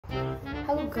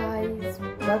Hello guys,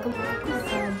 welcome to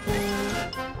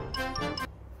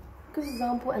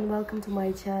Kuzampo and welcome to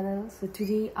my channel. So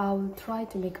today I will try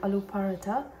to make aloo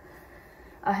paratha.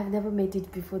 I have never made it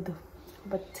before though,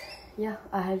 but yeah,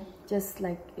 I have just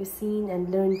seen and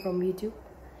learned from YouTube.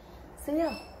 So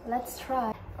yeah, let's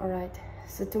try. Alright,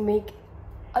 so to make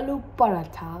aloo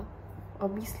paratha,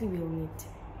 obviously we'll need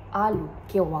aloo,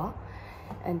 kewa,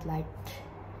 and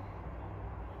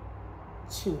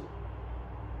chili.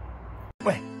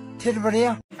 Wait,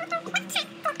 here.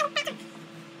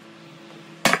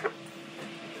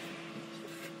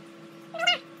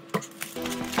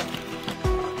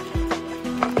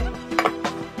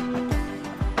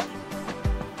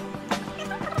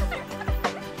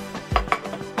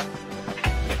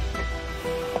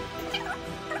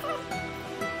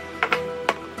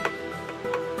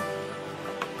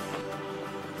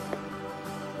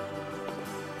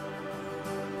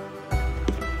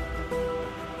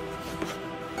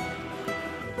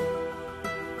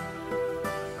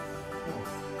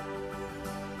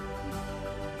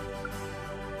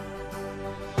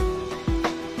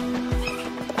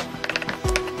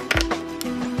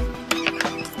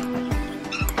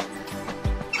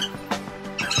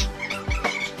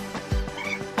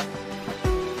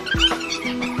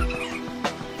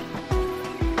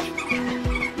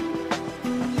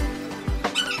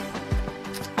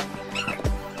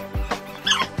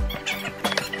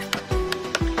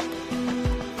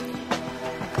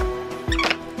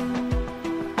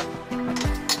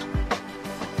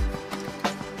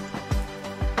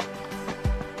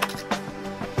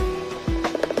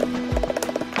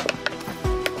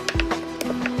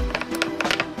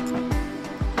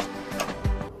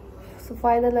 So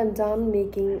finally I'm done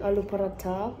making aloo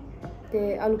paratha.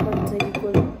 The aloo paratha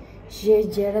equal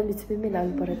jera mitbe me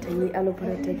aloo paratha ni aloo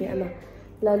paratha ke ana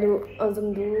lalu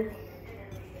azumdu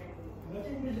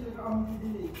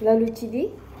lalu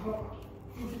chili.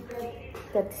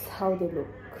 That's how they look.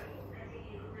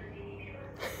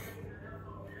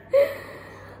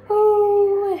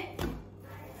 Oh,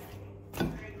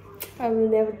 I will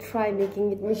never try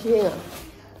making it machine.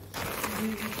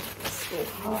 So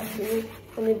hard.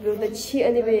 And if you the chi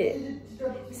and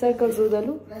if circles of the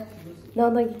loop, now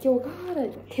like you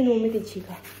can make it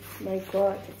chica. My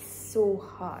god, it's so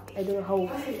hard. I don't know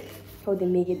how they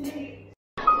make it.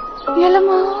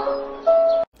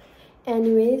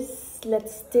 Anyways,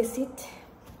 let's taste it.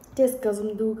 Taste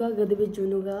kazumduga, gadabe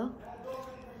junuga.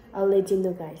 I'll let you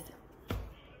know, guys.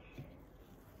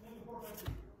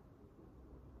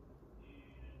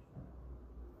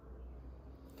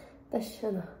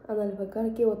 Tashana, anal bakar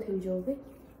ke what him job.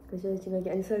 Because I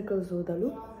get circles of the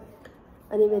loop.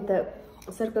 And with the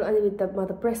circle and with the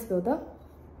mother press builder.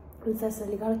 And says a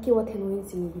ligar ke what him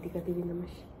wins in the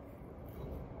Gadivinamish.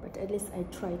 But at least I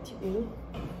tried, you know.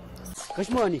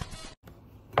 Kashmani.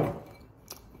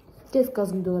 Taste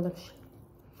cousin do a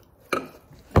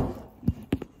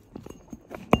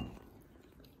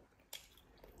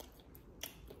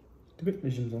bit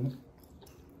visions on it.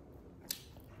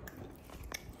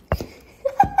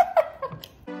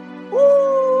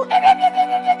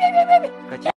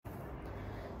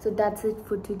 So that's it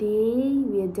for today.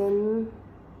 We are done.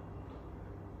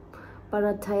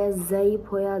 Paratha zai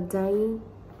poya dai.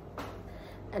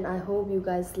 And I hope you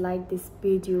guys like this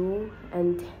video.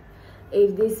 And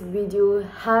if this video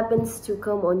happens to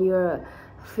come on your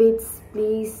feeds,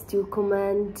 please do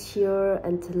comment, share,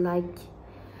 and like.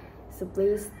 So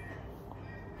please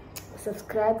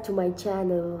subscribe to my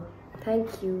channel.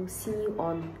 Thank you. See you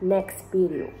on next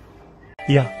video.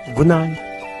 Yeah, good night.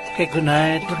 Okay, good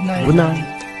night. Good night. Good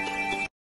night.